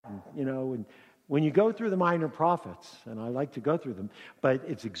and when you go through the minor prophets, and I like to go through them, but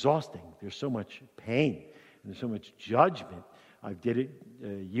it's exhausting. There's so much pain, and there's so much judgment. I did it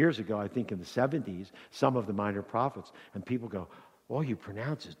years ago, I think in the 70s, some of the minor prophets, and people go, all you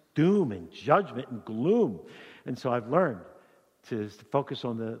pronounce is doom and judgment and gloom. And so I've learned to focus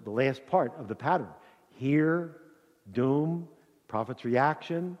on the last part of the pattern. Here, doom, prophet's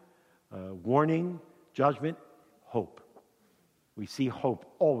reaction, warning, judgment, hope. We see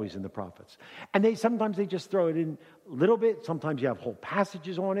hope always in the prophets. And sometimes they just throw it in a little bit. Sometimes you have whole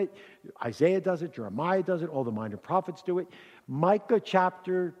passages on it. Isaiah does it, Jeremiah does it, all the minor prophets do it. Micah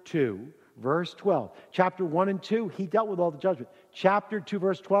chapter 2, verse 12. Chapter 1 and 2, he dealt with all the judgment. Chapter 2,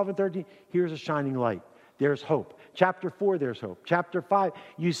 verse 12 and 13, here's a shining light. There's hope. Chapter 4, there's hope. Chapter 5,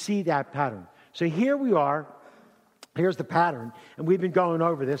 you see that pattern. So here we are. Here's the pattern, and we've been going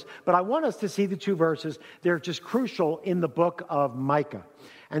over this, but I want us to see the two verses. They're just crucial in the book of Micah.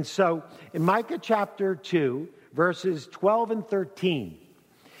 And so in Micah chapter 2, verses 12 and 13,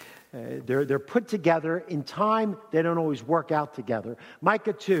 they're put together in time. They don't always work out together.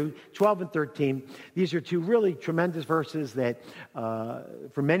 Micah 2, 12 and 13, these are two really tremendous verses that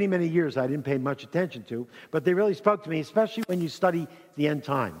for many, many years I didn't pay much attention to, but they really spoke to me, especially when you study the end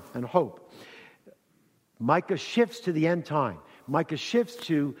time and hope. Micah shifts to the end time. Micah shifts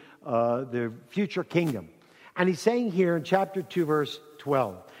to the future kingdom. And he's saying here in chapter 2, verse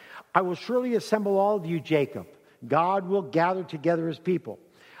 12, I will surely assemble all of you, Jacob. God will gather together his people.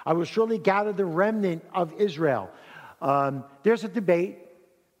 I will surely gather the remnant of Israel. There's a debate.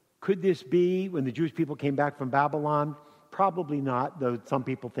 Could this be when the Jewish people came back from Babylon? Probably not, though some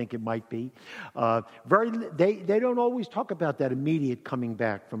people think it might be. They don't always talk about that immediate coming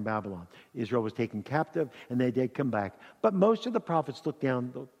back from Babylon. Israel was taken captive, and they did come back. But most of the prophets look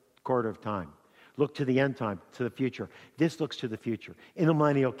down the corridor of time, look to the end time, to the future. This looks to the future, in the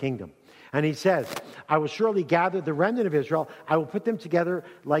millennial kingdom. And he says, I will surely gather the remnant of Israel. I will put them together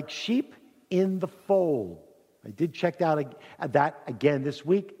like sheep in the fold. I did check that again this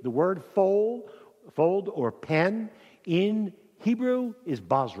week. The word fold or pen, in Hebrew is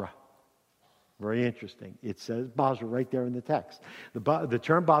Basra. Very interesting. It says Basra right there in the text. The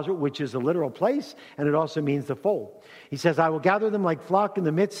term Basra, which is a literal place, and it also means the fold. He says, I will gather them like flock in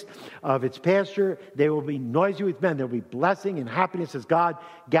the midst of its pasture. They will be noisy with men. There will be blessing and happiness as God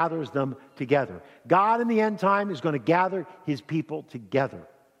gathers them together. God in the end time is going to gather his people together.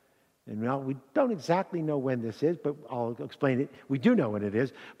 And now we don't exactly know when this is, but I'll explain it. We do know when it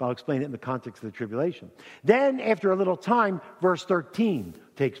is, but I'll explain it in the context of the tribulation. Then, after a little time, verse 13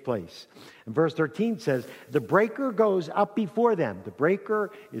 takes place. And verse 13 says, the breaker goes up before them. The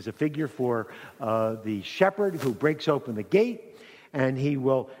breaker is a figure for the shepherd who breaks open the gate, and he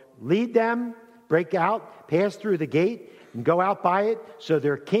will lead them, break out, pass through the gate, and go out by it. So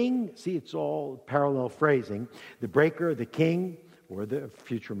their king, see, it's all parallel phrasing, the breaker, the king, or the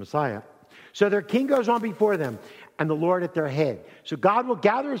future Messiah. So their king goes on before them, and the Lord at their head. So God will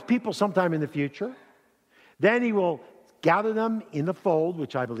gather his people sometime in the future. Then he will gather them in the fold,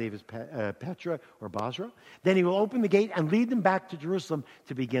 which I believe is Petra or Basra. Then he will open the gate and lead them back to Jerusalem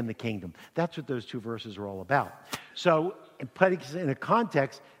to begin the kingdom. That's what those two verses are all about. So in a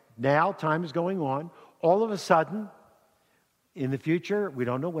context, now time is going on. All of a sudden, in the future, we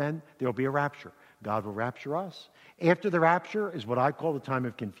don't know when, there will be a rapture. God will rapture us. After the rapture is what I call the time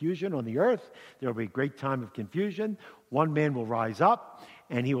of confusion on the earth. There will be a great time of confusion. One man will rise up,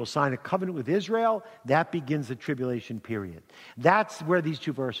 and he will sign a covenant with Israel. That begins the tribulation period. That's where these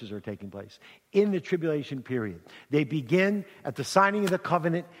two verses are taking place, in the tribulation period. They begin at the signing of the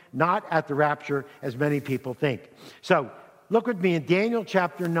covenant, not at the rapture, as many people think. So, look with me in Daniel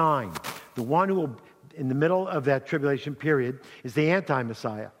chapter 9. The one who will, in the middle of that tribulation period, is the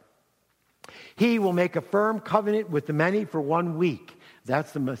anti-Messiah. He will make a firm covenant with the many for 1 week.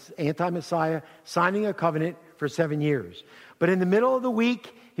 That's the anti-Messiah signing a covenant for 7 years. But in the middle of the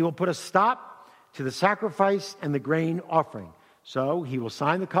week, he will put a stop to the sacrifice and the grain offering. So he will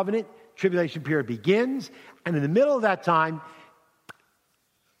sign the covenant, tribulation period begins, and in the middle of that time,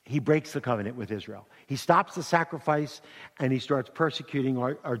 he breaks the covenant with Israel. He stops the sacrifice, and he starts persecuting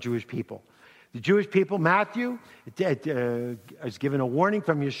our Jewish people. The Jewish people, Matthew is given a warning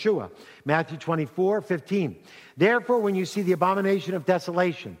from Yeshua. Matthew 24:15. Therefore, when you see the abomination of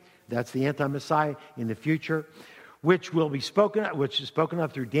desolation, that's the anti-Messiah in the future, which is spoken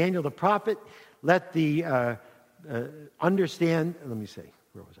of through Daniel the prophet, let the understand. Let me see,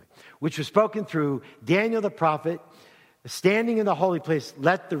 where was I? Which was spoken through Daniel the prophet, standing in the holy place.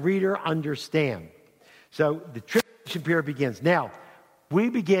 Let the reader understand. So the tribulation period begins now.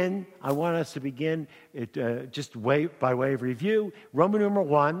 I want us to begin, by way of review, Roman numeral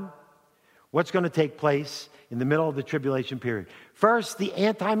 1, What's going to take place in the middle of the tribulation period? First, the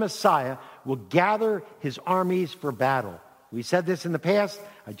anti-Messiah will gather his armies for battle. We said this in the past.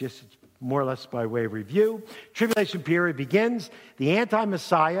 I just more or less by way of review. Tribulation period begins. The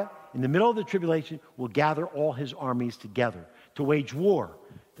anti-Messiah in the middle of the tribulation will gather all his armies together to wage war,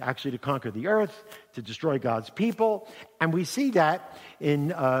 actually to conquer the earth, to destroy God's people. And we see that in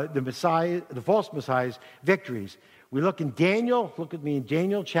the false Messiah's victories. We look in Daniel, look at me in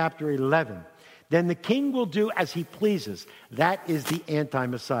Daniel chapter 11. Then the king will do as he pleases. That is the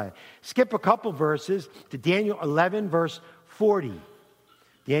anti-Messiah. Skip a couple verses to Daniel 11, verse 40.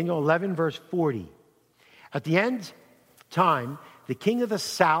 Daniel 11, verse 40. At the end time, the king of the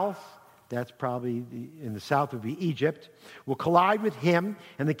south, that's probably in the south would be Egypt, will collide with him,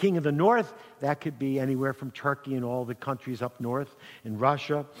 and the king of the north, that could be anywhere from Turkey and all the countries up north, in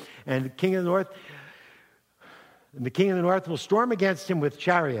Russia, and the king of the north will storm against him with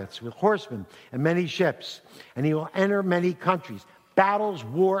chariots, with horsemen, and many ships, and he will enter many countries. Battles,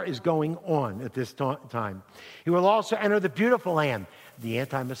 war is going on at this time. He will also enter the beautiful land. The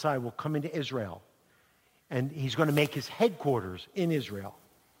anti-Messiah will come into Israel, and he's going to make his headquarters in Israel.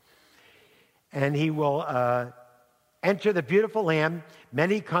 And he will enter the beautiful land.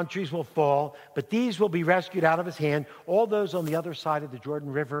 Many countries will fall, but these will be rescued out of his hand. All those on the other side of the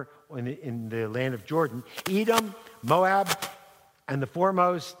Jordan River, in the land of Jordan, Edom, Moab, and the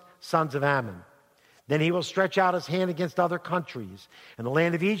foremost sons of Ammon. Then he will stretch out his hand against other countries, and the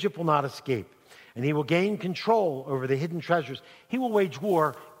land of Egypt will not escape. And he will gain control over the hidden treasures. He will wage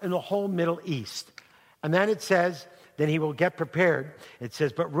war in the whole Middle East. And then it says, then he will get prepared. It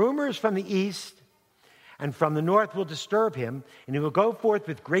says, but rumors from the east and from the north will disturb him, and he will go forth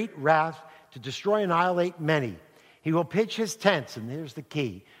with great wrath to destroy and annihilate many. He will pitch his tents, and here's the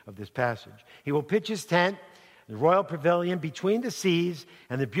key of this passage. He will pitch his tent, the royal pavilion, between the seas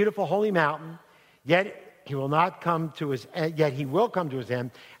and the beautiful holy mountain, yet he will come to his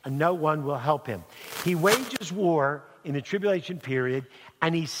end, and no one will help him. He wages war in the tribulation period,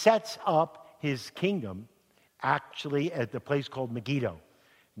 and he sets up his kingdom actually at the place called Megiddo.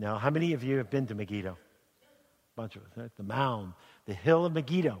 Now, how many of you have been to Megiddo? A bunch of us, right? The mound, the hill of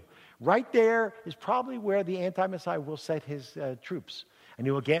Megiddo. Right there is probably where the anti-Messiah will set his troops. And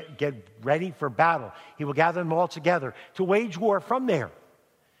he will get ready for battle. He will gather them all together to wage war from there.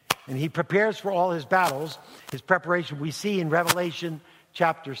 And he prepares for all his battles. His preparation we see in Revelation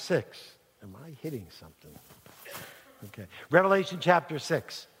chapter 6. Am I hitting something? Okay. Revelation chapter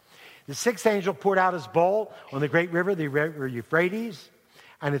 6. The sixth angel poured out his bowl on the great river, the river Euphrates,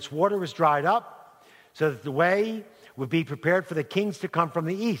 and its water was dried up, so that the way would be prepared for the kings to come from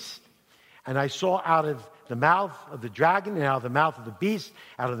the east. And I saw out of the mouth of the dragon, and out of the mouth of the beast,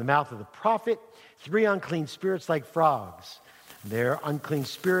 out of the mouth of the prophet, 3 unclean spirits like frogs. They're unclean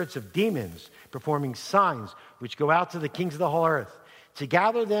spirits of demons, performing signs, which go out to the kings of the whole earth, to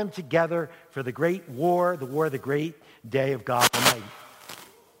gather them together for the great war, the great day of God Almighty.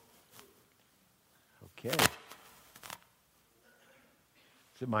 Okay.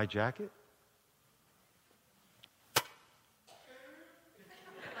 Is it my jacket?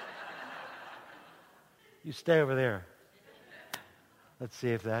 You stay over there. Let's see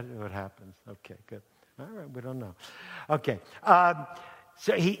if what happens. Okay, good. All right, we don't know. Okay.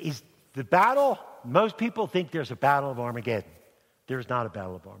 So he's the battle. Most people think there's a battle of Armageddon. There's not a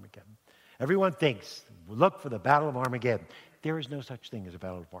battle of Armageddon. Everyone thinks, look for the battle of Armageddon. There is no such thing as a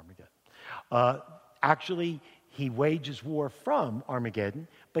battle of Armageddon. Actually, he wages war from Armageddon,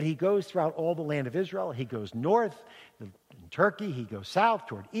 but he goes throughout all the land of Israel. He goes north in Turkey. He goes south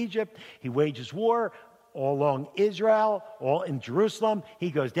toward Egypt. He wages war all along Israel, all in Jerusalem.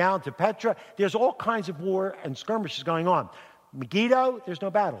 He goes down to Petra. There's all kinds of war and skirmishes going on. Megiddo, there's no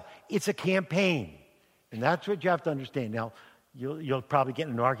battle. It's a campaign. And that's what you have to understand. Now, you'll probably get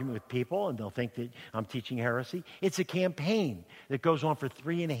in an argument with people, and they'll think that I'm teaching heresy. It's a campaign that goes on for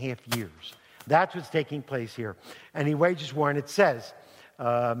 3.5 years. That's what's taking place here. And he wages war, and it says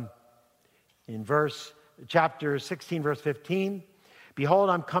in chapter 16, verse 15,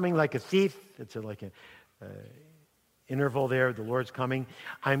 behold, I'm coming like a thief. It's like an interval there. The Lord's coming.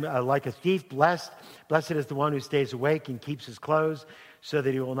 I'm like a thief. Blessed is the one who stays awake and keeps his clothes, so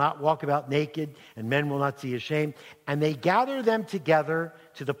that he will not walk about naked, and men will not see his shame. And they gather them together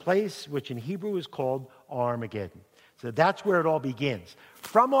to the place which in Hebrew is called Armageddon. So that's where it all begins.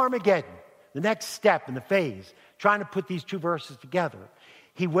 From Armageddon, the next step in the phase, trying to put these two verses together,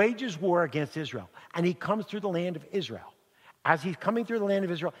 he wages war against Israel, and he comes through the land of Israel. As he's coming through the land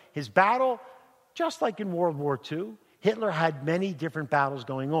of Israel, his battle, just like in World War II, Hitler had many different battles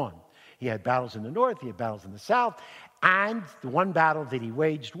going on. He had battles in the north, he had battles in the south, And the one battle that he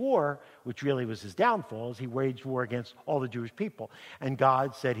waged war, which really was his downfall, is he waged war against all the Jewish people. And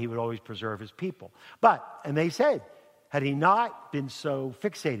God said he would always preserve his people. And they said, had he not been so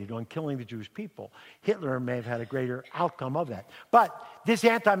fixated on killing the Jewish people, Hitler may have had a greater outcome of that. But this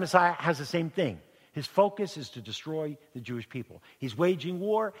anti-Messiah has the same thing. His focus is to destroy the Jewish people. He's waging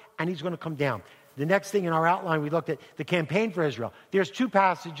war, and he's going to come down. The next thing in our outline, we looked at the campaign for Israel. There's two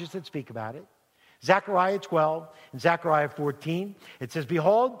passages that speak about it. Zechariah 12 and Zechariah 14. It says,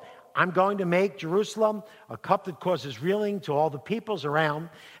 behold, I'm going to make Jerusalem a cup that causes reeling to all the peoples around.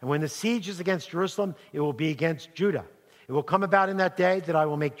 And when the siege is against Jerusalem, it will be against Judah. It will come about in that day that I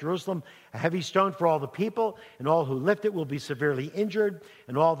will make Jerusalem a heavy stone for all the people, and all who lift it will be severely injured,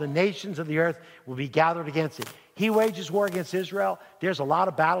 and all the nations of the earth will be gathered against it. He wages war against Israel. There's a lot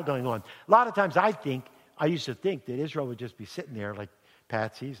of battle going on. A lot of times I used to think that Israel would just be sitting there like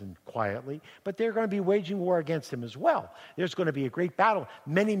patsies and quietly, but they're going to be waging war against him as well. There's going to be a great battle.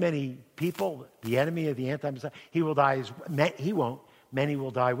 Many, many people, the enemy of the anti-Messiah, he won't. Many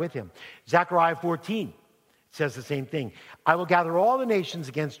will die with him. Zechariah 14 says the same thing. I will gather all the nations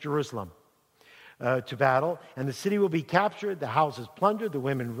against Jerusalem to battle, and the city will be captured, the houses plundered, the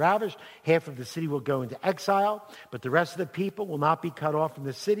women ravished. Half of the city will go into exile, but the rest of the people will not be cut off from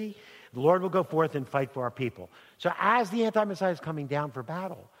the city. The Lord will go forth and fight for our people. So as the anti-Messiah is coming down for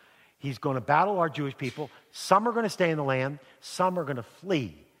battle, he's going to battle our Jewish people. Some are going to stay in the land. Some are going to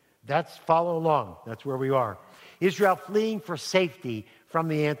flee. Follow along. That's where we are. Israel fleeing for safety from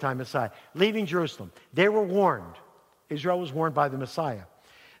the anti-Messiah, leaving Jerusalem. They were warned. Israel was warned by the Messiah.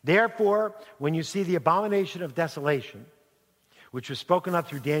 Therefore, when you see the abomination of desolation, which was spoken of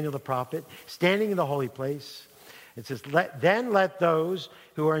through Daniel the prophet, standing in the holy place, it says, then let those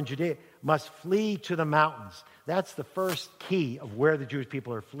who are in Judea must flee to the mountains. That's the first key of where the Jewish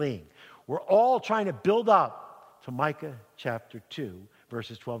people are fleeing. We're all trying to build up to Micah chapter 2,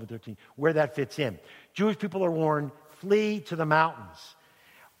 verses 12 and 13, where that fits in. Jewish people are warned, flee to the mountains.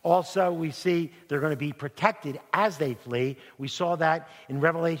 Also, we see they're going to be protected as they flee. We saw that in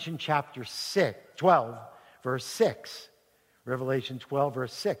Revelation chapter 12, verse 6. Revelation 12,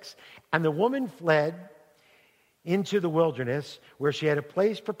 verse 6. And the woman fled into the wilderness, where she had a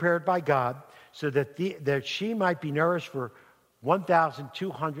place prepared by God, so that she might be nourished for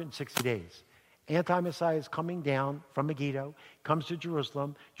 1,260 days. Anti-Messiah is coming down from Megiddo, comes to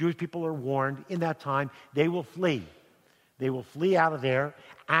Jerusalem. Jewish people are warned in that time they will flee. They will flee out of there,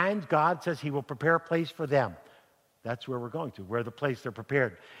 and God says he will prepare a place for them. That's where we're going to, where the place they're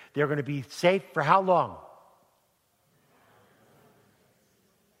prepared. They're going to be safe for how long?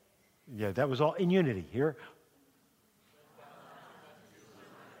 Yeah, that was all in unity here.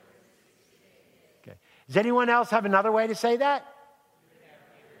 Okay. Does anyone else have another way to say that?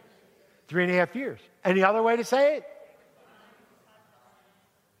 3.5 years. Any other way to say it?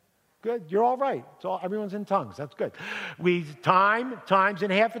 Good. You're all right. Everyone's in tongues. That's good. Times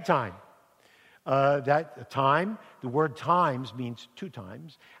and half a time. The word times means 2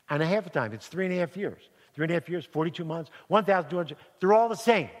 times and a half a time. It's 3.5 years. 3.5 years, 42 months, 1,200. They're all the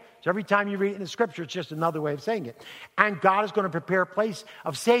same. So every time you read it in the scripture, it's just another way of saying it. And God is going to prepare a place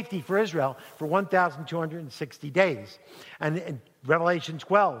of safety for Israel for 1,260 days. And in Revelation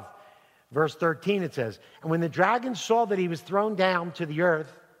 12, verse 13, it says, and when the dragon saw that he was thrown down to the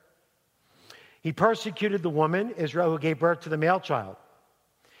earth, he persecuted the woman, Israel, who gave birth to the male child.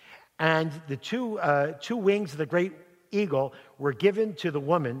 And the two wings of the great eagle were given to the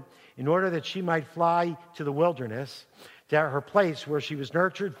woman in order that she might fly to the wilderness, to her place where she was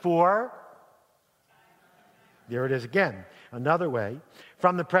nurtured for, there it is again, another way,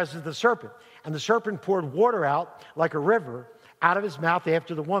 from the presence of the serpent. And the serpent poured water out like a river out of his mouth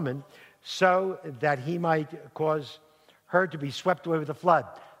after the woman, so that he might cause her to be swept away with a flood.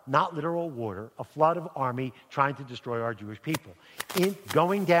 Not literal water, a flood of army trying to destroy our Jewish people,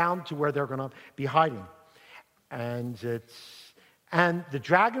 going down to where they're going to be hiding. And the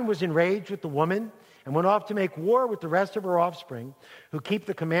dragon was enraged with the woman and went off to make war with the rest of her offspring, who keep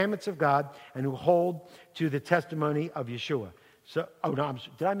the commandments of God and who hold to the testimony of Yeshua. So,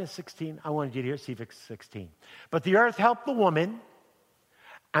 did I miss 16? I wanted you to see 16. But the earth helped the woman,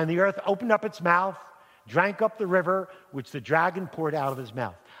 and the earth opened up its mouth, drank up the river, which the dragon poured out of his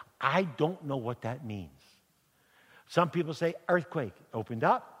mouth. I don't know what that means. Some people say earthquake opened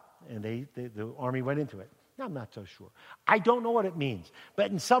up, and the army went into it. No, I'm not so sure. I don't know what it means. But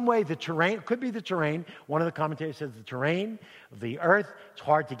in some way, the terrain, it could be the terrain. One of the commentators says the terrain of the earth, it's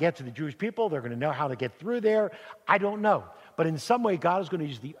hard to get to the Jewish people. They're going to know how to get through there. I don't know. But in some way, God is going to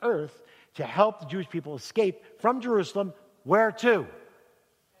use the earth to help the Jewish people escape from Jerusalem. Where to?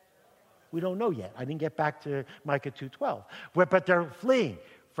 We don't know yet. I didn't get back to Micah 2:12. But they're fleeing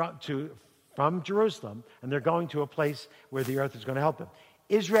from Jerusalem, and they're going to a place where the earth is going to help them.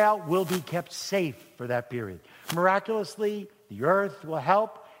 Israel will be kept safe for that period. Miraculously, the earth will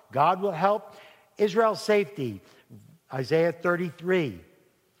help. God will help. Israel's safety, Isaiah 33.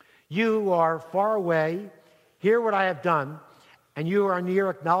 You who are far away, hear what I have done, and you who are near,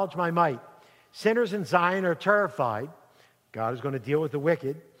 acknowledge my might. Sinners in Zion are terrified. God is going to deal with the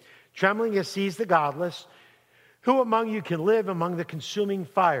wicked. Trembling has seized the godless. Who among you can live among the consuming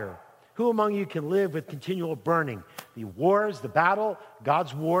fire? Who among you can live with continual burning? The wars, the battle,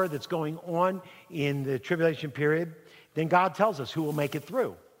 God's war that's going on in the tribulation period, then God tells us who will make it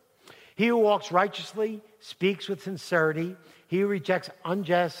through. He who walks righteously speaks with sincerity. He who rejects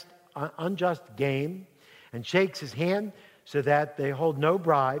unjust gain and shakes his hand so that they hold no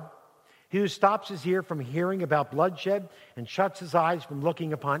bribe. He who stops his ear from hearing about bloodshed and shuts his eyes from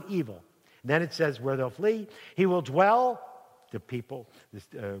looking upon evil. And then it says where they'll flee. He will dwell, the people, this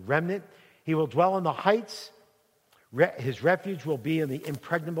remnant, he will dwell in the heights. His refuge will be in the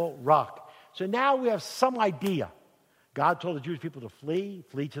impregnable rock. So now we have some idea. God told the Jewish people to flee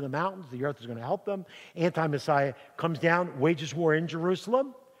to the mountains. The earth is going to help them. Anti-Messiah comes down, wages war in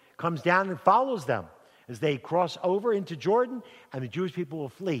Jerusalem, comes down and follows them as they cross over into Jordan, and the Jewish people will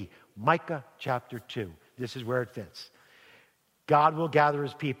flee. Micah chapter 2. This is where it fits. God will gather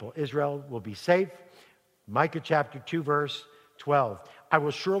his people. Israel will be safe. Micah chapter 2, verse 12. I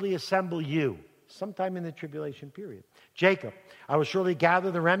will surely assemble you sometime in the tribulation period. Jacob, I will surely gather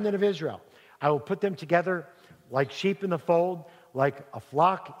the remnant of Israel. I will put them together like sheep in the fold, like a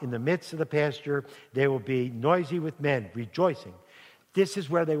flock in the midst of the pasture. They will be noisy with men, rejoicing. This is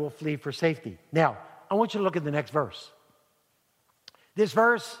where they will flee for safety. Now, I want you to look at the next verse. This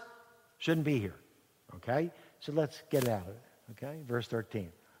verse shouldn't be here, okay? So let's get it out of it, okay? Verse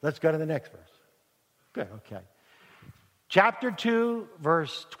 13. Let's go to the next verse. Good, okay. Chapter 2,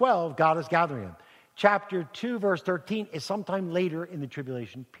 verse 12, God is gathering them. Chapter 2, verse 13 is sometime later in the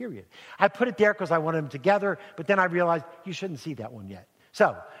tribulation period. I put it there because I wanted them together, but then I realized you shouldn't see that one yet.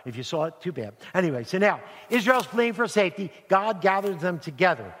 So, if you saw it, too bad. Anyway, so now, Israel's fleeing for safety. God gathers them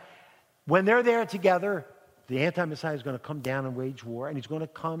together. When they're there together, the anti-Messiah is going to come down and wage war, and he's going to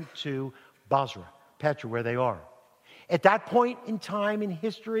come to Basra, Petra, where they are. At that point in time in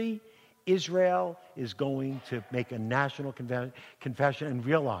history, Israel is going to make a national confession and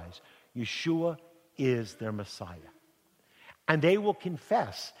realize Yeshua is their Messiah. And they will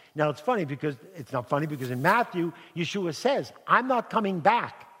confess. Now, it's funny because it's not funny because in Matthew, Yeshua says, I'm not coming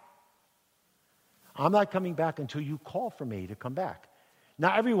back. I'm not coming back until you call for me to come back.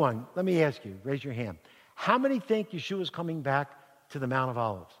 Now, everyone, let me ask you, raise your hand. How many think Yeshua is coming back to the Mount of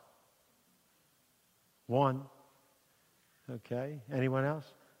Olives? One. Okay. Anyone else?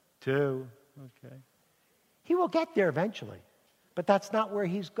 Two. Okay. He will get there eventually. But that's not where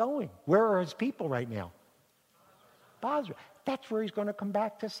he's going. Where are his people right now? Basra. That's where he's going to come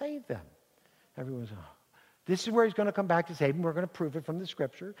back to save them. Everyone's, this is where he's going to come back to save them. We're going to prove it from the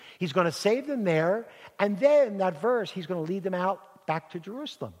scripture. He's going to save them there. And then that verse, he's going to lead them out back to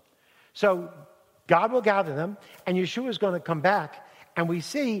Jerusalem. So God will gather them, and Yeshua is going to come back. And we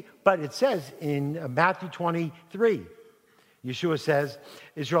see, but it says in Matthew 23, Yeshua says,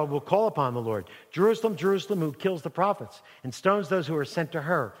 Israel will call upon the Lord. Jerusalem, Jerusalem, who kills the prophets and stones those who are sent to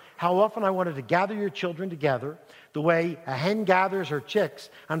her. How often I wanted to gather your children together, the way a hen gathers her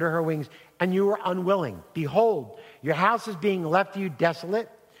chicks under her wings, and you were unwilling. Behold, your house is being left to you desolate.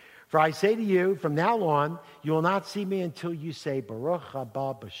 For I say to you, from now on, you will not see me until you say, Baruch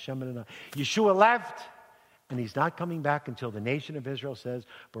haba b'Shem Adonai. Yeshua left, and he's not coming back until the nation of Israel says,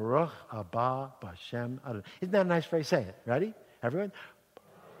 Baruch haba b'Shem Adonai. Isn't that a nice phrase? Say it. Ready? Everyone?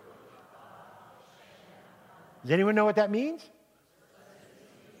 Does anyone know what that means?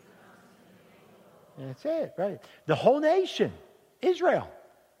 That's it, right? The whole nation, Israel.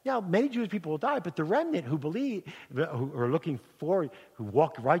 Now, many Jewish people will die, but the remnant who believe, who are looking forward, who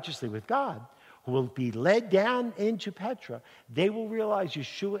walk righteously with God, who will be led down into Petra, they will realize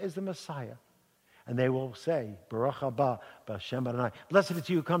Yeshua is the Messiah. And they will say, Baruch haba b'Shem Adonai. Blessed is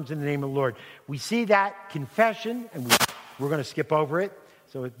he who comes in the name of the Lord. We see that confession, and we're going to skip over it.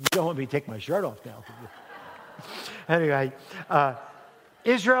 So you don't want me to take my shirt off now. Anyway,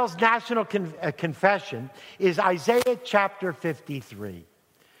 Israel's national confession is Isaiah chapter 53.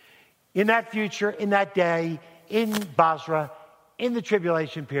 In that future, in that day, in Basra, in the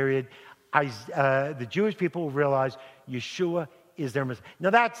tribulation period, the Jewish people will realize Yeshua is their Messiah. Now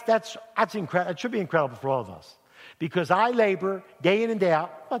that's incredible. It should be incredible for all of us. Because I labor day in and day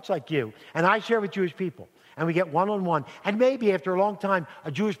out, much like you, and I share with Jewish people. and we get one-on-one. And maybe after a long time,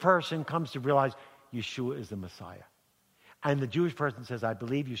 a Jewish person comes to realize Yeshua is the Messiah. And the Jewish person says, I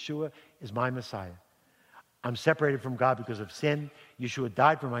believe Yeshua is my Messiah. I'm separated from God because of sin. Yeshua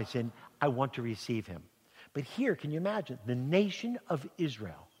died for my sin. I want to receive him. But here, can you imagine? The nation of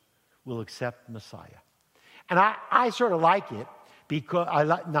Israel will accept Messiah. And I sort of like it because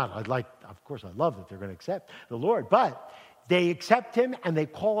of course, I love that they're going to accept the Lord, but they accept him and they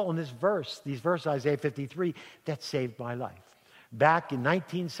call on these verses, Isaiah 53, that saved my life. Back in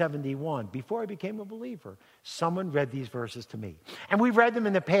 1971, before I became a believer, someone read these verses to me. And we've read them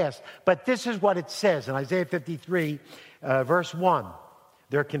in the past, but this is what it says in Isaiah 53, verse 1,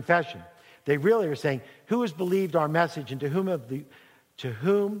 their confession. They really are saying, who has believed our message, and to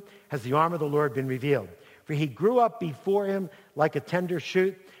whom has the arm of the Lord been revealed? For he grew up before him like a tender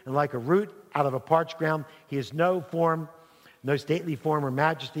shoot, and like a root out of a parched ground. He has no stately form or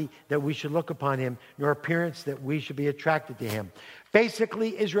majesty that we should look upon him, nor appearance that we should be attracted to him.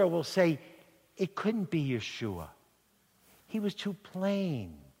 Basically, Israel will say, it couldn't be Yeshua. He was too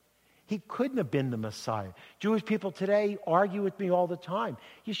plain. He couldn't have been the Messiah. Jewish people today argue with me all the time.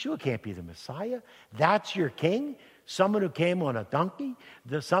 Yeshua can't be the Messiah. That's your king? Someone who came on a donkey?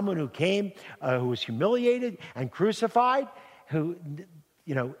 Someone who came, who was humiliated and crucified? Who,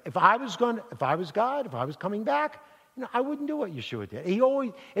 if I was God, if I was coming back, I wouldn't do what Yeshua did.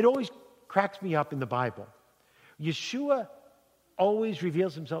 It always cracks me up in the Bible. Yeshua always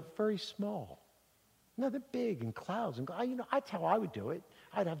reveals himself very small. Nothing big and clouds. And that's how I would do it.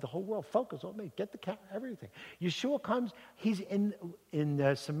 I'd have the whole world focus on me, get the camera, everything. Yeshua comes, he's in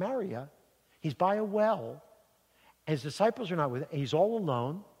Samaria. He's by a well. His disciples are not with him. He's all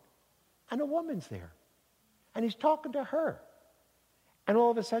alone. And a woman's there. And he's talking to her. And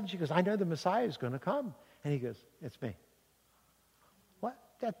all of a sudden she goes, I know the Messiah is going to come. And he goes, it's me. What?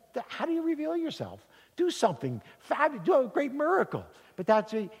 How do you reveal yourself? Do something fabulous. Do a great miracle.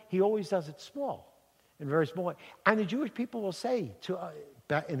 But he always does it small, and very small. And the Jewish people will say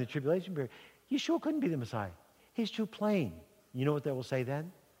in the tribulation period, Yeshua couldn't be the Messiah. He's too plain. You know what they will say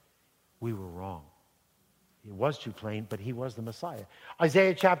then? We were wrong. He was too plain, but he was the Messiah.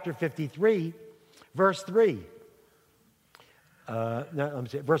 Isaiah chapter 53, verse 3.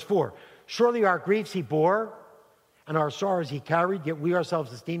 Verse 4. Surely our griefs he bore, and our sorrows he carried, yet we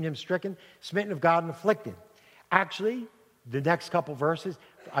ourselves esteemed him stricken, smitten of God, and afflicted. Actually, the next couple verses,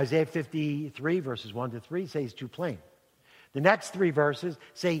 Isaiah 53, verses 1 to 3, say he's too plain. The next three verses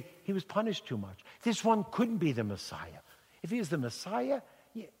say he was punished too much. This one couldn't be the Messiah. If he was the Messiah,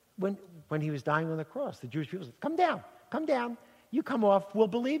 when he was dying on the cross, the Jewish people said, come down. You come off, we'll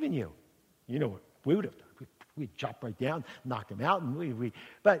believe in you. You know what we would have done. We'd chop right down, knock him out, and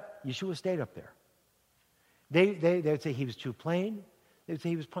but Yeshua stayed up there. They would say he was too plain. They would say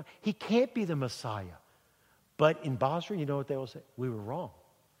he was plain. He can't be the Messiah. But in Basra, you know what they will say? We were wrong.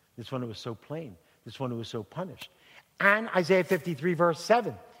 This one was so plain. This one was so punished. And Isaiah 53, verse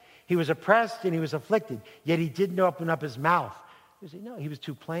 7. He was oppressed and he was afflicted, yet he didn't open up his mouth. You say, no, he was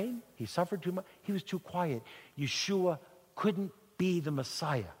too plain. He suffered too much. He was too quiet. Yeshua couldn't be the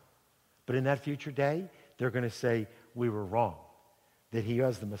Messiah. But in that future day, they're going to say, we were wrong, that he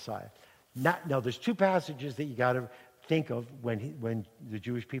was the Messiah. Now, there's two passages that you got to think of when the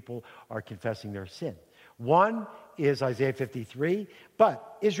Jewish people are confessing their sin. One is Isaiah 53,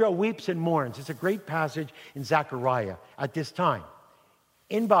 but Israel weeps and mourns. It's a great passage in Zechariah at this time.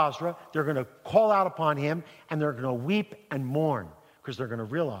 In Basra, they're going to call out upon him, and they're going to weep and mourn because they're going to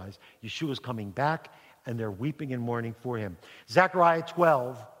realize Yeshua's coming back, and they're weeping and mourning for him. Zechariah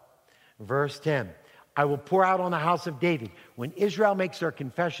 12, verse 10. I will pour out on the house of David. When Israel makes their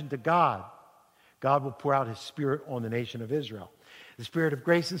confession to God, God will pour out his spirit on the nation of Israel. The spirit of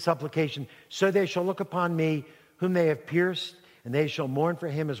grace and supplication. So they shall look upon me, whom they have pierced, and they shall mourn for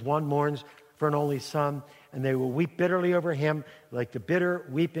him as one mourns for an only son. And they will weep bitterly over him, like the bitter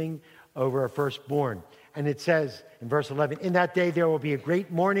weeping over a firstborn. And it says in verse 11, in that day there will be a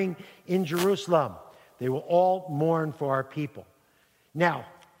great mourning in Jerusalem. They will all mourn for our people. Now,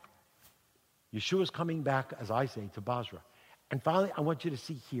 Yeshua is coming back, as I say, to Basra. And finally, I want you to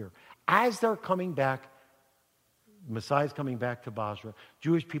see here, as they're coming back, Messiah is coming back to Basra.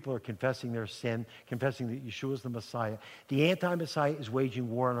 Jewish people are confessing their sin, confessing that Yeshua is the Messiah. The anti-Messiah is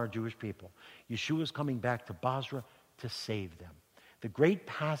waging war on our Jewish people. Yeshua is coming back to Basra to save them. The great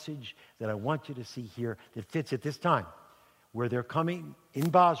passage that I want you to see here that fits at this time, where they're coming in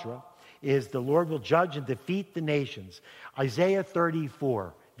Basra, is the Lord will judge and defeat the nations. Isaiah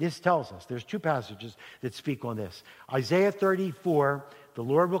 34. This tells us, there's two passages that speak on this. Isaiah 34, the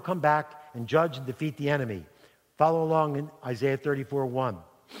Lord will come back and judge and defeat the enemy. Follow along in Isaiah 34:1.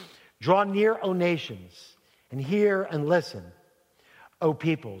 Draw near, O nations, and hear and listen, O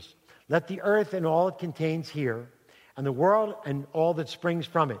peoples. Let the earth and all it contains hear, and the world and all that springs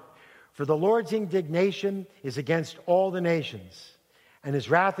from it. For the Lord's indignation is against all the nations, and his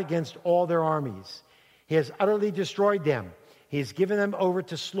wrath against all their armies. He has utterly destroyed them. He has given them over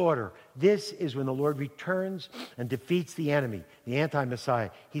to slaughter. This is when the Lord returns and defeats the enemy, the anti-Messiah.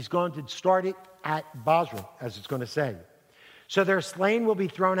 He's going to start it at Basra, as it's going to say. So their slain will be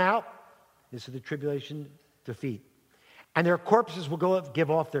thrown out. This is the tribulation defeat. And their corpses will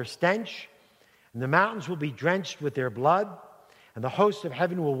give off their stench, and the mountains will be drenched with their blood, and the host of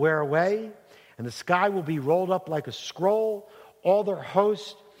heaven will wear away, and the sky will be rolled up like a scroll. All their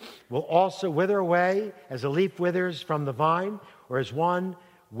host will also wither away, as a leaf withers from the vine, or as one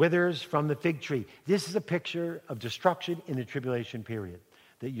withers from the fig tree. This is a picture of destruction in the tribulation period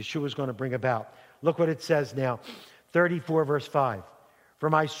that Yeshua is going to bring about. Look what it says now, 34 verse 5. For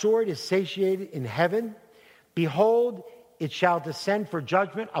my sword is satiated in heaven. Behold, it shall descend for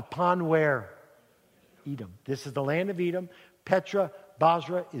judgment upon where? Edom. This is the land of Edom. Petra,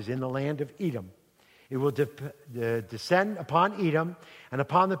 Basra is in the land of Edom. It will descend upon Edom and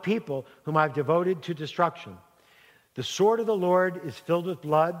upon the people whom I've devoted to destruction. The sword of the Lord is filled with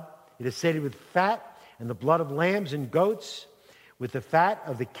blood. It is sated with fat and the blood of lambs and goats, with the fat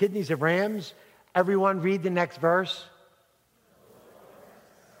of the kidneys of rams. Everyone read the next verse.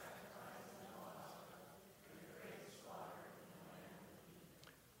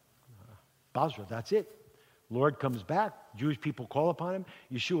 Basra, that's it. Lord comes back. Jewish people call upon him.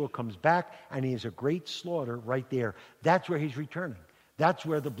 Yeshua comes back, and he is a great slaughter right there. That's where he's returning. That's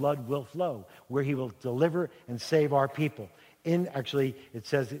where the blood will flow, where he will deliver and save our people. Actually, it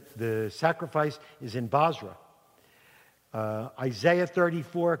says the sacrifice is in Basra. Isaiah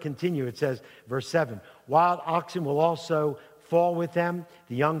 34, continue. It says, verse 7, wild oxen will also fall with them,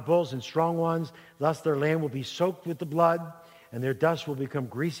 the young bulls and strong ones. Thus their land will be soaked with the blood, and their dust will become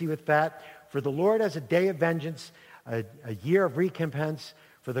greasy with fat. For the Lord has a day of vengeance, a year of recompense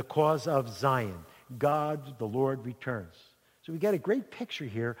for the cause of Zion. God, the Lord, returns. So we get a great picture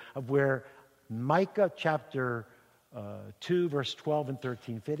here of where Micah chapter 2, verse 12 and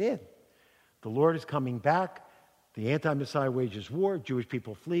 13 fit in. The Lord is coming back. The anti-Messiah wages war. Jewish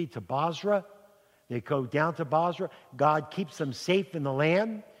people flee to Basra. They go down to Basra. God keeps them safe in the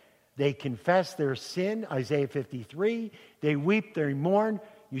land. They confess their sin, Isaiah 53. They weep, they mourn.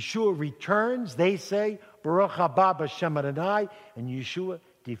 Yeshua returns. They say, Baruch haba b'shem Adonai, and Yeshua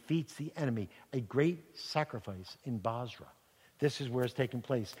defeats the enemy. A great sacrifice in Basra. This is where it's taking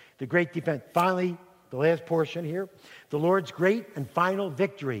place. The great defense. Finally, the last portion here. The Lord's great and final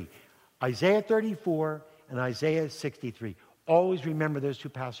victory. Isaiah 34 and Isaiah 63. Always remember those two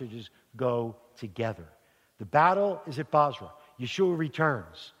passages go together. The battle is at Basra. Yeshua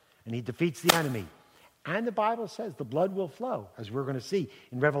returns, and he defeats the enemy. And the Bible says the blood will flow, as we're going to see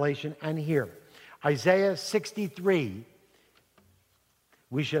in Revelation and here. Isaiah 63,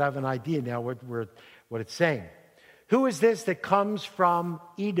 we should have an idea now what it's saying. Who is this that comes from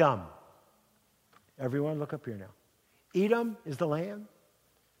Edom? Everyone look up here now. Edom is the land.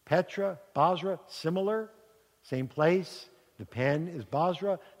 Petra, Basra, similar, same place. The pen is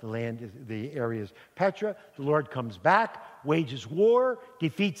Basra, the area is Petra. The Lord comes back, wages war,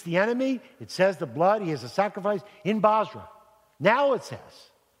 defeats the enemy. It says the blood, he has a sacrifice in Basra. Now it says,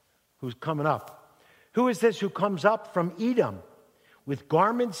 who's coming up? Who is this who comes up from Edom with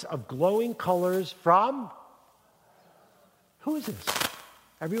garments of glowing colors from? Who is this?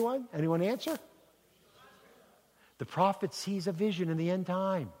 Everyone? Anyone answer? The prophet sees a vision in the end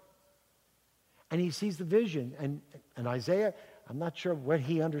time. And he sees the vision. And Isaiah, I'm not sure what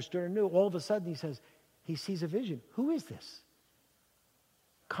he understood or knew. All of a sudden he sees a vision. Who is this?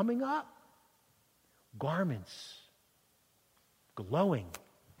 Coming up. Garments. Glowing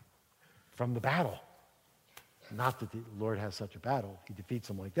from the battle. Not that the Lord has such a battle. He defeats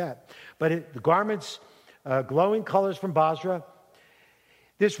them like that. But the garments, glowing colors from Basra.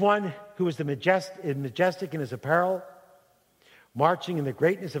 This one who is majestic in his apparel, marching in the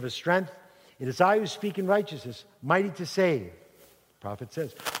greatness of his strength. It is I who speak in righteousness, mighty to save. The prophet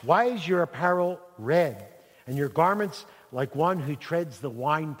says, why is your apparel red and your garments like one who treads the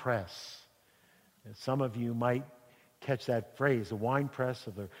winepress? And some of you might catch that phrase, the winepress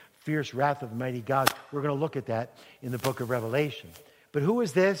of the fierce wrath of the mighty God. We're going to look at that in the book of Revelation. But who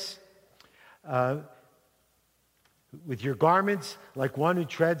is this? With your garments like one who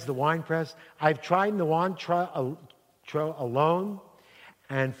treads the winepress. I've trodden the wine alone,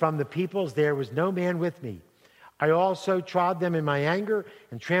 and from the peoples there was no man with me. I also trod them in my anger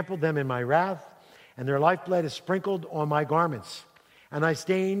and trampled them in my wrath, and their lifeblood is sprinkled on my garments. And I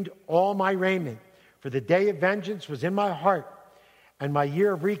stained all my raiment, For the day of vengeance was in my heart, and my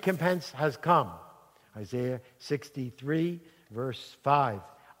year of recompense has come. Isaiah 63, verse 5.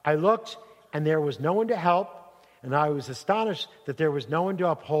 I looked, and there was no one to help, and I was astonished that there was no one to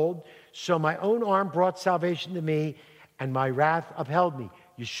uphold. So my own arm brought salvation to me, and my wrath upheld me.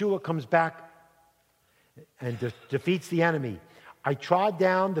 Yeshua comes back and defeats the enemy. I trod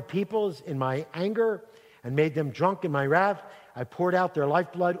down the peoples in my anger and made them drunk in my wrath. I poured out their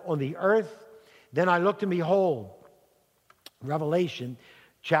lifeblood on the earth. Then I looked and behold, Revelation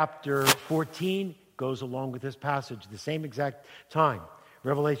chapter 14 goes along with this passage, the same exact time.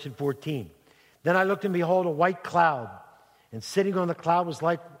 Revelation 14. Then I looked and behold a white cloud, and sitting on the cloud was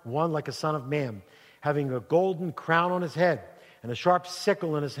like a son of man, having a golden crown on his head and a sharp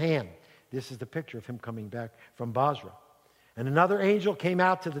sickle in his hand. This is the picture of him coming back from Basra. And another angel came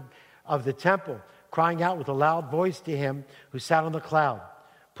out of the temple, crying out with a loud voice to him who sat on the cloud,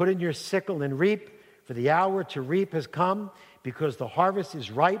 put in your sickle and reap, for the hour to reap has come, because the harvest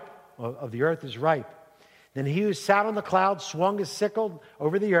is ripe, of the earth is ripe. Then he who sat on the cloud swung his sickle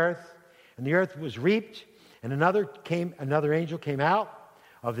over the earth, and the earth was reaped. And another angel came out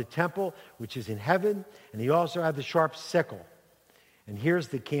of the temple, which is in heaven, and he also had the sharp sickle. And here's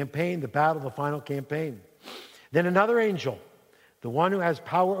the campaign, the battle, the final campaign. Then another angel, the one who has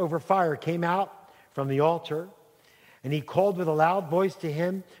power over fire, came out from the altar, and he called with a loud voice to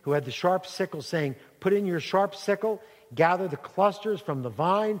him who had the sharp sickle, saying, put in your sharp sickle, gather the clusters from the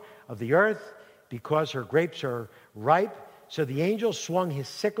vine of the earth, because her grapes are ripe. So the angel swung his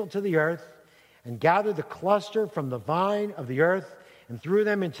sickle to the earth and gathered the cluster from the vine of the earth and threw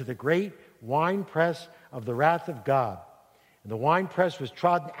them into the great winepress of the wrath of God. And the winepress was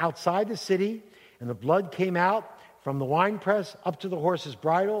trodden outside the city, and the blood came out from the winepress up to the horse's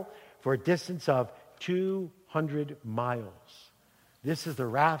bridle for a distance of 200 miles. This is the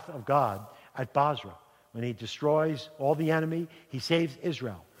wrath of God at Basra. When he destroys all the enemy, he saves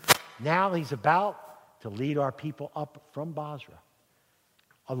Israel. Now he's about to lead our people up from Basra.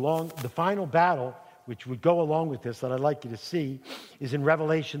 Along the final battle, which would go along with this, that I'd like you to see, is in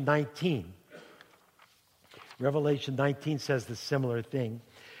Revelation 19. Revelation 19 says the similar thing.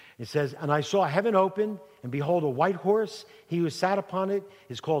 It says, and I saw heaven open, and behold, a white horse. He who sat upon it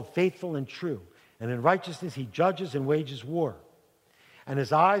is called Faithful and True. And in righteousness he judges and wages war. And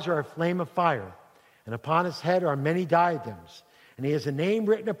his eyes are a flame of fire, and upon his head are many diadems. And he has a name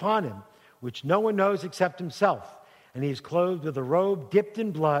written upon him, which no one knows except himself. And he is clothed with a robe dipped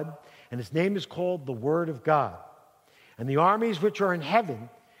in blood, and his name is called the Word of God. And the armies which are in heaven,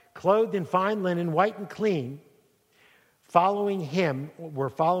 clothed in fine linen, white and clean, were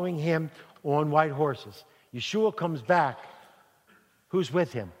following him on white horses. Yeshua comes back. Who's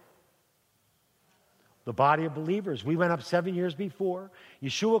with him? The body of believers. We went up 7 years before.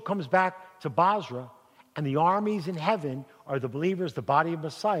 Yeshua comes back to Basra, and the armies in heaven are the believers, the body of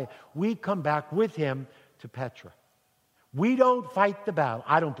Messiah. We come back with him to Petra. We don't fight the battle.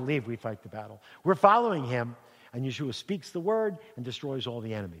 I don't believe we fight the battle. We're following him, and Yeshua speaks the word and destroys all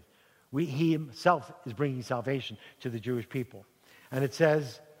the enemies. He himself is bringing salvation to the Jewish people. And it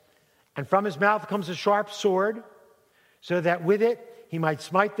says, and from his mouth comes a sharp sword, so that with it he might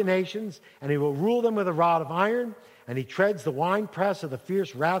smite the nations, and he will rule them with a rod of iron, and he treads the winepress of the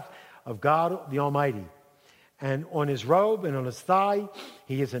fierce wrath of God the Almighty. And on his robe and on his thigh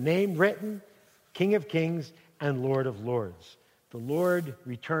he has a name written, King of Kings and Lord of Lords. The Lord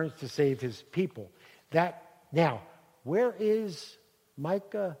returns to save his people. Now, where is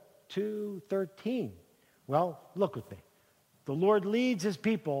Micah 2:13? Well, look with me. The Lord leads his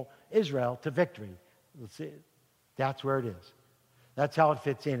people, Israel, to victory. Let's see. That's where it is. That's how it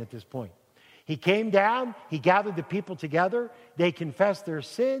fits in at this point. He came down, he gathered the people together, they confessed their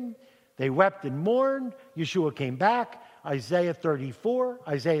sin, they wept and mourned. Yeshua came back. Isaiah 34,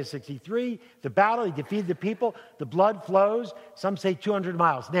 Isaiah 63, the battle, he defeated the people, the blood flows. Some say 200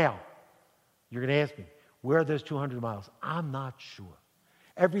 miles. Now, you're going to ask me, where are those 200 miles? I'm not sure.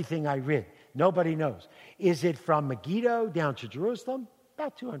 Everything I read, nobody knows. Is it from Megiddo down to Jerusalem?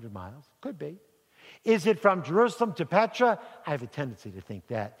 About 200 miles. Could be. Is it from Jerusalem to Petra? I have a tendency to think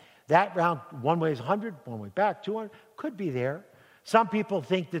that. That round, one way is 100, one way back, 200. Could be there. Some people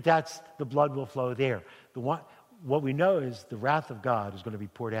think that the blood will flow there. What we know is the wrath of God is going to be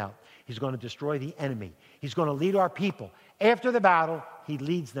poured out. He's going to destroy the enemy. He's going to lead our people. After the battle, he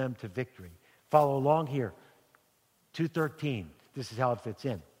leads them to victory. Follow along here. 2:13. This is how it fits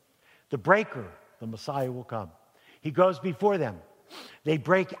in. The breaker, the Messiah, will come. He goes before them. They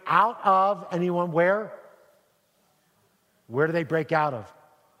break out of, anyone where? Where do they break out of?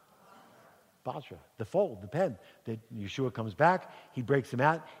 Basra, the fold, the pen, that Yeshua comes back, he breaks them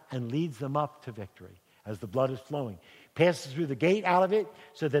out and leads them up to victory as the blood is flowing. Passes through the gate out of it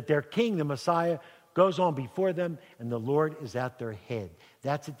so that their king, the Messiah, goes on before them and the Lord is at their head.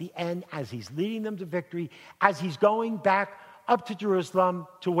 That's at the end as he's leading them to victory, as he's going back up to Jerusalem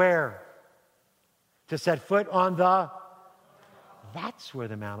to where? To set foot on the... That's where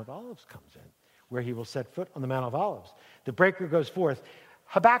the Mount of Olives comes in, where he will set foot on the Mount of Olives. The breaker goes forth.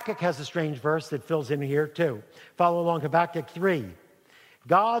 Habakkuk has a strange verse that fills in here too. Follow along, Habakkuk 3.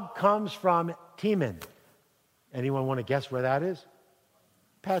 God comes from Teman. Anyone want to guess where that is?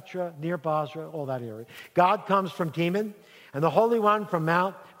 Petra, near Basra, all that area. God comes from Teman, and the Holy One from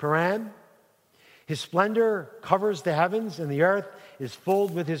Mount Paran. His splendor covers the heavens, and the earth is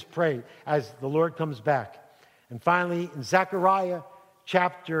filled with his praise as the Lord comes back. And finally, in Zechariah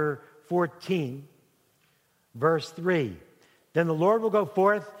chapter 14, verse 3, then the Lord will go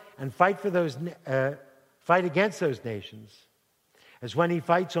forth and fight against those nations, as when he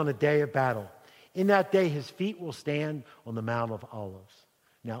fights on a day of battle. In that day, his feet will stand on the Mount of Olives.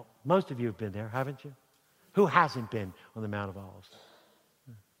 Now, most of you have been there, haven't you? Who hasn't been on the Mount of Olives?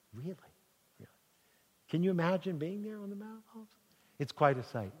 Really? Can you imagine being there on the Mount of Olives? It's quite a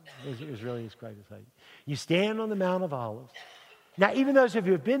sight. It really is quite a sight. You stand on the Mount of Olives. Now, even those of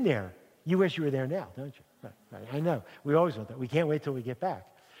you who have been there, you wish you were there now, don't you? Right. I know. We always want that. We can't wait till we get back.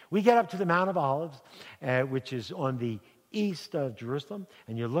 We get up to the Mount of Olives, which is on the east of Jerusalem,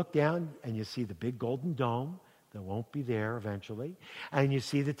 and you look down and you see the big golden dome that won't be there eventually, and you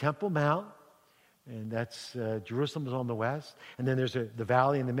see the Temple Mount, and that's Jerusalem is on the west, and then there's the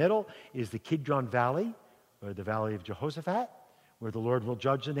valley in the middle is the Kidron Valley, or the Valley of Jehoshaphat, where the Lord will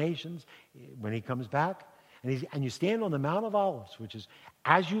judge the nations when he comes back. And you stand on the Mount of Olives, which is,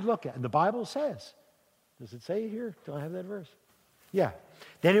 as you look at, and the Bible says, does it say it here? Do I have that verse? Yeah.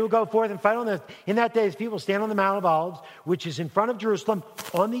 Then he will go forth and fight on this. In that day, his people stand on the Mount of Olives, which is in front of Jerusalem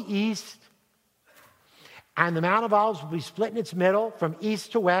on the east. And the Mount of Olives will be split in its middle from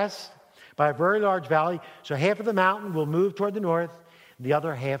east to west by a very large valley. So half of the mountain will move toward the north, and the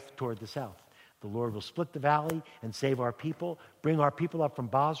other half toward the south. The Lord will split the valley and save our people, bring our people up from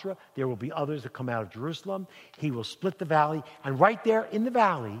Basra. There will be others that come out of Jerusalem. He will split the valley. And right there in the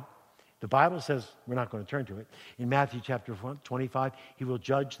valley, the Bible says, we're not going to turn to it, in Matthew chapter 25, he will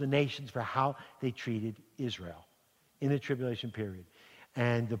judge the nations for how they treated Israel in the tribulation period.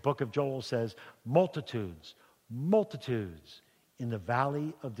 And the book of Joel says, multitudes in the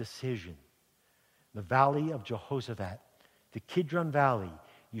valley of decision, the valley of Jehoshaphat, the Kidron Valley.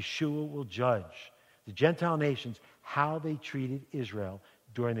 Yeshua will judge the Gentile nations how they treated Israel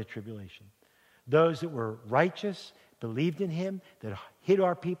during the tribulation. Those that were righteous, believed in him, that hid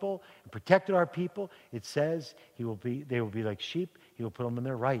our people and protected our people, it says they will be like sheep. He will put them on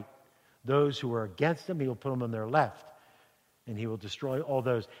their right. Those who were against him, he will put them on their left. And he will destroy all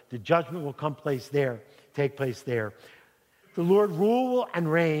those. The judgment will take place there. The Lord rule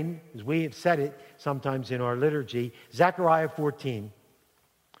and reign, as we have said it sometimes in our liturgy. Zechariah 14.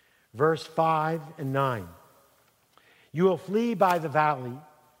 Verse 5 and 9. You will flee by the valley.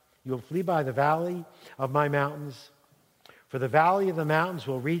 You will flee by the valley of my mountains. For the valley of the mountains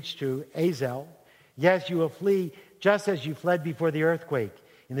will reach to Azel. Yes, you will flee just as you fled before the earthquake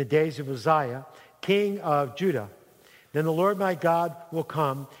in the days of Uzziah, king of Judah. Then the Lord my God will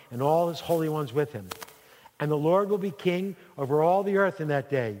come, and all his holy ones with him. And the Lord will be king over all the earth in that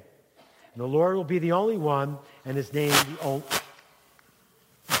day. And the Lord will be the only one, and his name the only...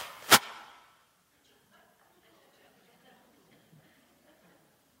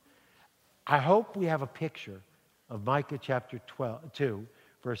 I hope we have a picture of Micah chapter 2,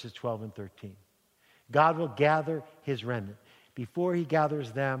 verses 12 and 13. God will gather his remnant. Before he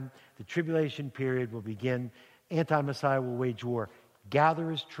gathers them, the tribulation period will begin. Anti-Messiah will wage war. Gather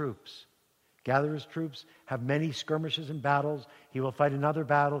his troops. Gather his troops, have many skirmishes and battles. He will fight another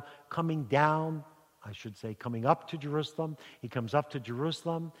battle coming up to Jerusalem. He comes up to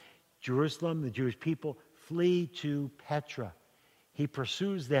Jerusalem. Jerusalem, the Jewish people, flee to Petra. He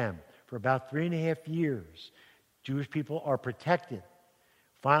pursues them for about 3.5 years. Jewish people are protected.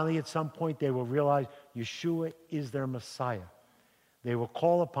 Finally, at some point, they will realize Yeshua is their Messiah. They will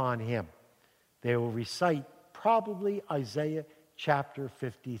call upon him. They will recite probably Isaiah chapter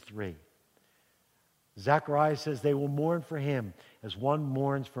 53. Zechariah says they will mourn for him as one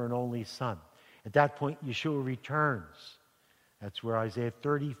mourns for an only son. At that point, Yeshua returns. That's where Isaiah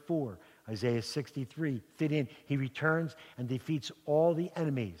 34, Isaiah 63 fit in. He returns and defeats all the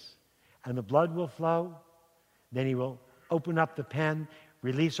enemies. And the blood will flow. Then he will open up the pen,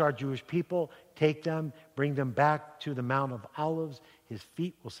 release our Jewish people, take them, bring them back to the Mount of Olives. His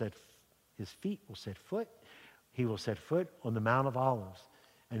his feet will set foot. He will set foot on the Mount of Olives,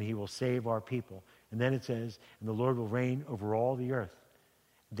 and he will save our people. And then it says, and the Lord will reign over all the earth.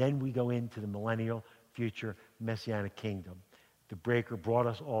 Then we go into the millennial future messianic kingdom. The breaker brought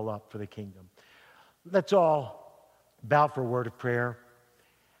us all up for the kingdom. Let's all bow for a word of prayer.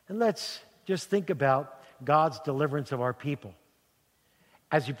 And let's just think about God's deliverance of our people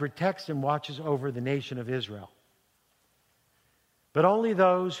as he protects and watches over the nation of Israel. But only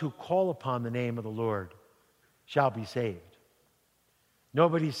those who call upon the name of the Lord shall be saved.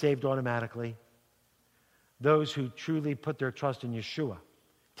 Nobody's saved automatically. Those who truly put their trust in Yeshua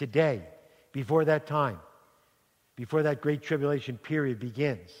today, before that time, before that great tribulation period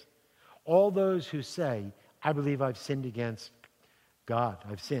begins, all those who say, I believe I've sinned against God,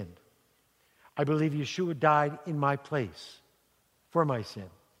 I've sinned. I believe Yeshua died in my place for my sin.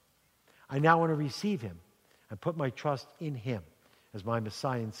 I now want to receive him and put my trust in him as my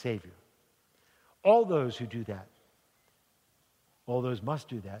Messiah and Savior. All those who do that, all those must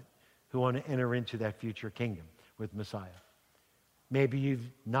do that, who want to enter into that future kingdom with Messiah. Maybe you've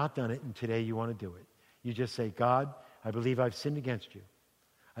not done it and today you want to do it. You just say, God, I believe I've sinned against you.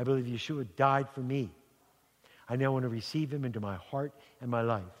 I believe Yeshua died for me. I now want to receive him into my heart and my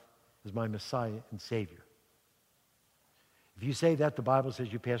life as my Messiah and Savior. If you say that, the Bible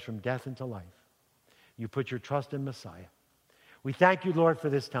says you pass from death into life. You put your trust in Messiah. We thank you, Lord, for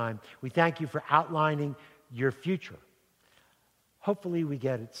this time. We thank you for outlining your future. Hopefully we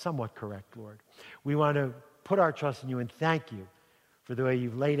get it somewhat correct, Lord. We want to put our trust in you and thank you for the way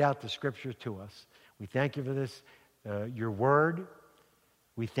you've laid out the scripture to us. We thank you for this, your word.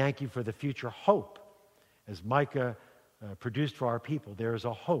 We thank you for the future hope. As Micah produced for our people, there is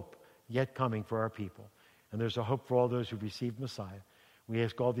a hope yet coming for our people. And there's a hope for all those who receive Messiah. We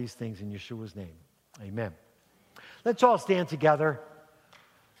ask all these things in Yeshua's name. Amen. Let's all stand together.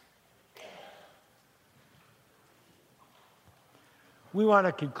 We want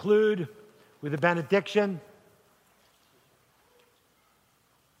to conclude with a benediction.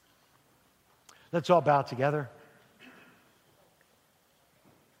 Let's all bow together.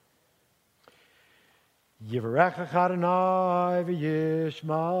 Yivarecha Adonai v'yishmarecha.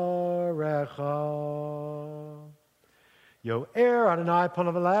 Yo'er Adonai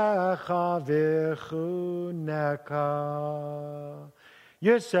panav alecha v'chuneka.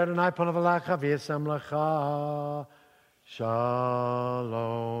 Yiseh Adonai panav alecha v'yisem lecha. Shalom.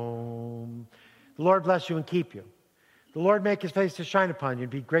 The Lord bless you and keep you. The Lord make his face to shine upon you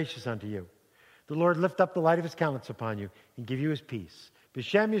and be gracious unto you. The Lord lift up the light of his countenance upon you and give you his peace.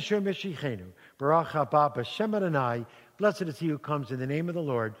 B'shem Yeshua Mashiachenu, Baruch haba b'shem Adonai. Blessed is he who comes in the name of the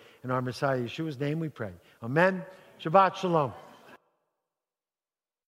Lord. In our Messiah Yeshua's name we pray. Amen. Shabbat shalom.